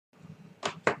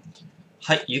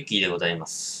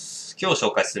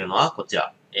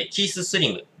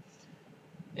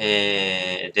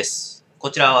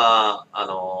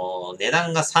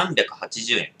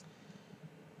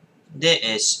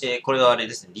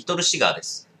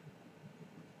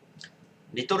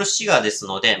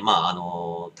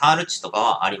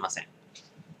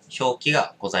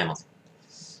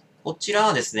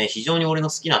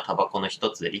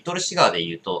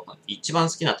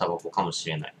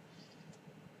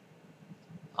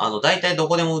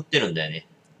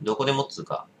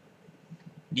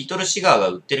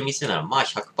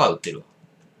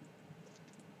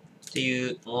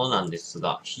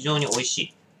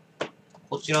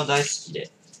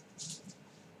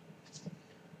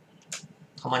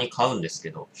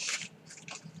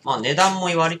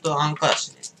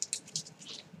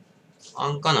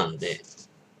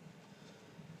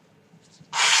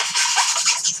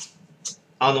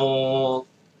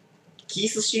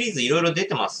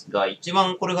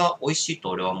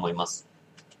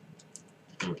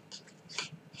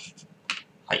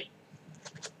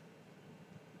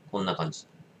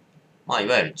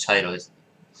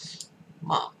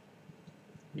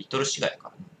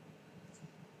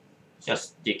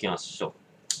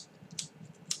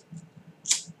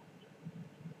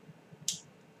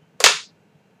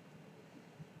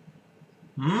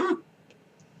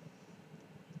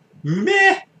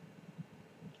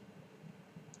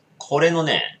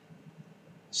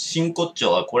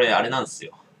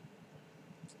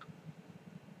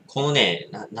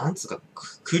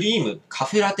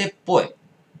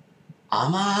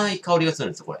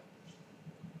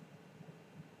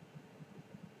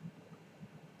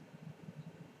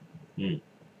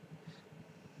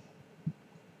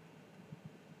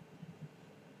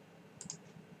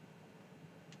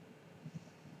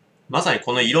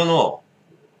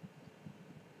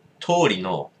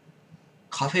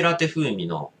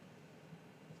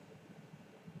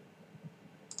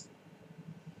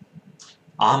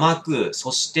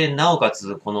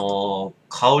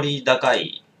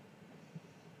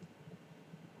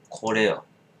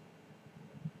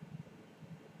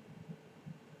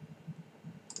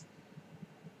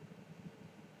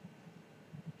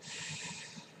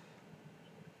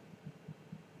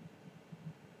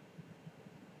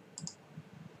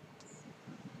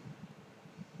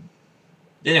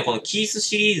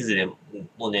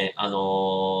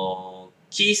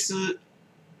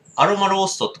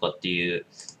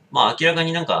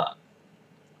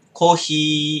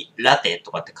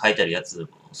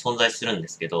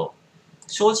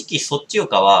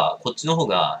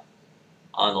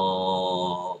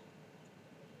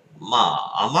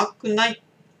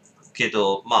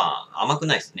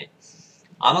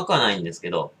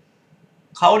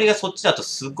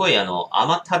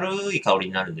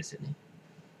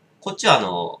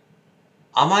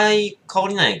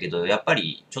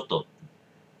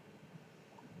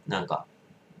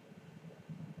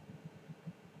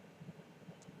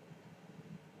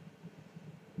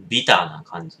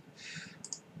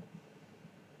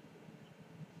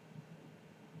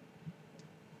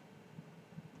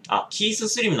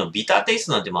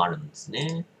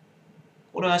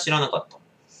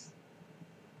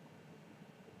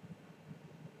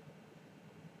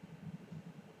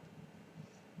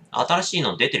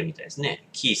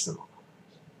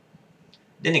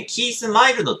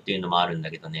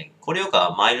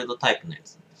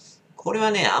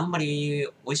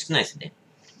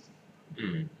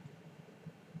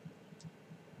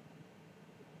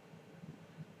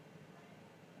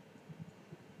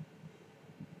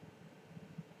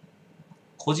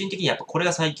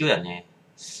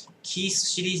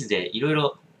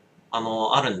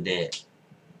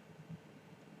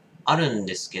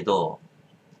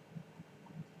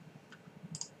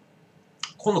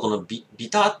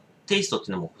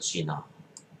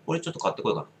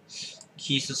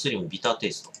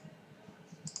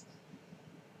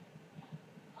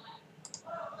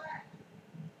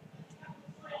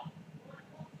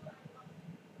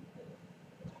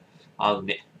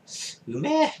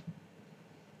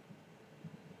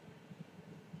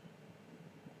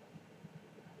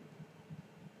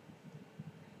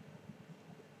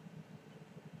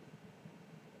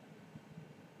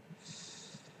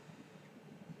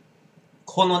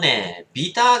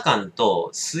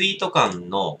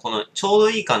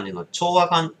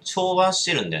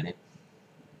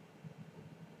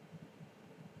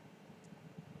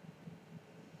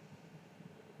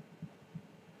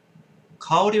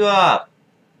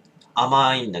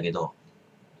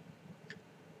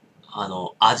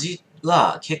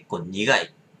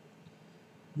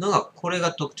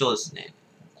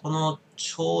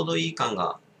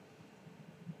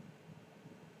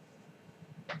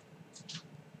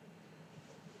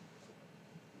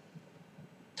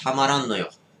たまらんの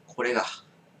よ。これが。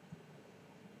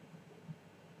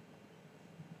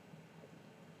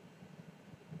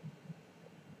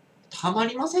たま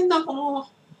りませんな、この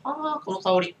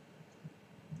香り。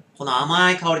この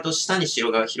甘い香りと舌に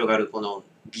広がる、この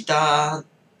ビター、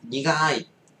苦い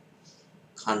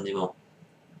感じも。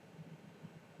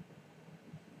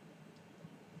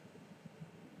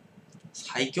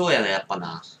最強やな、やっぱ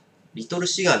な。リトル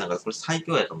シガーなんかこれ最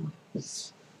強やと思う。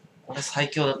これ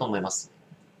最強だと思います。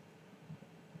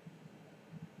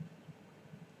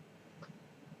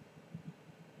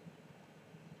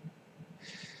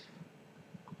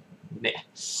うめえ。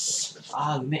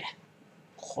うめえ。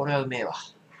これはうめえわ。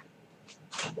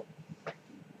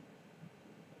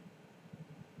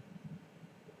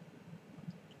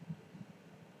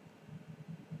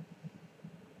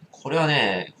これは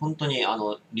ね、本当に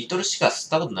リトルシガー吸っ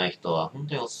たことない人は本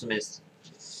当におすすめです。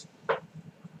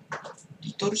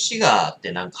リトルシガーっ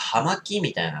てなんか葉巻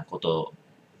みたいなことを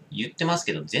言ってます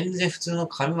けど、全然普通の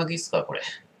紙巻きですから、これ。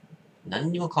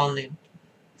何にも変わんねえよ。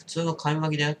普通の紙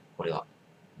巻きだよ、これは。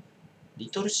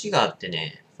リトルシガーって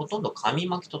ね、ほとんど紙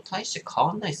巻きと大して変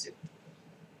わんないですよ。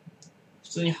普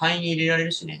通に肺に入れられ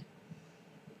るしね。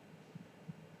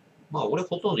まあ俺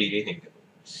ほとんど入れへんけど。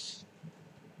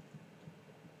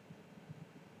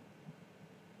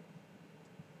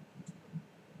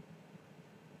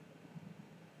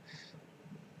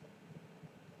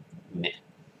うめえ。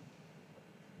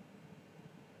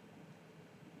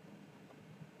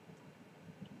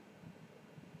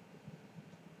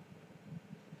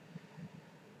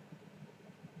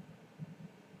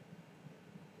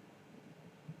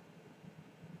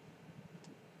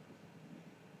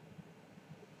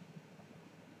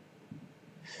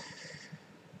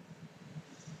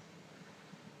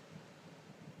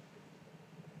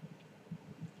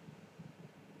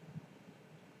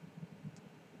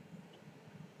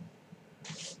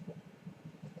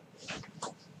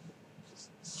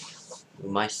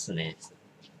うまいっすね。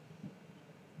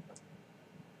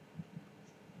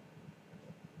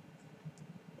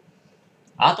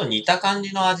あと似た感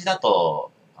じの味だ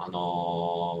と、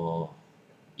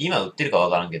今売ってるかわ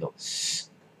からんけど、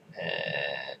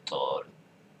えーっと、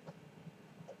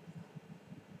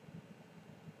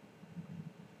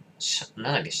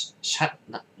なんだっけ、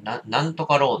なんと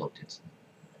かロードってやつ。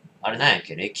あれなんやっ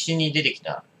け、歴史に出てき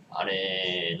た、あ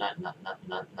れ、何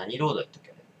ロードやったっ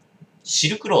け、シ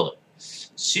ルクロード。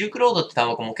シルクロードってタ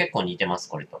バコも結構似てます、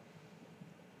これと。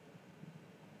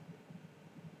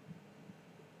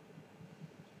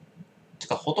て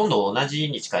か、ほとんど同じ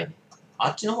に近いね。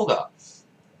あっちの方が、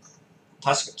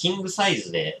確かキングサイ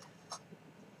ズで、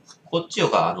こっち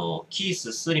が、キー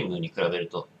ススリムに比べる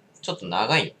と、ちょっと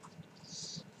長い。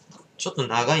ちょっと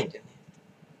長いんだよね。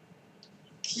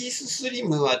キーススリ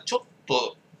ムはちょっ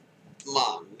と、ま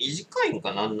あ、短いん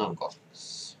かなんか。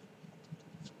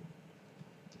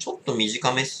ちょっと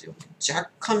短めっすよ。若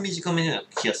干短めな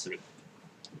気がする。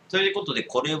ということで、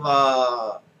これ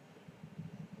は、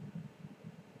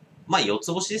まあ、四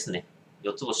つ星ですね。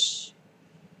四つ星。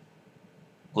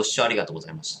ご視聴ありがとうご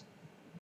ざいました。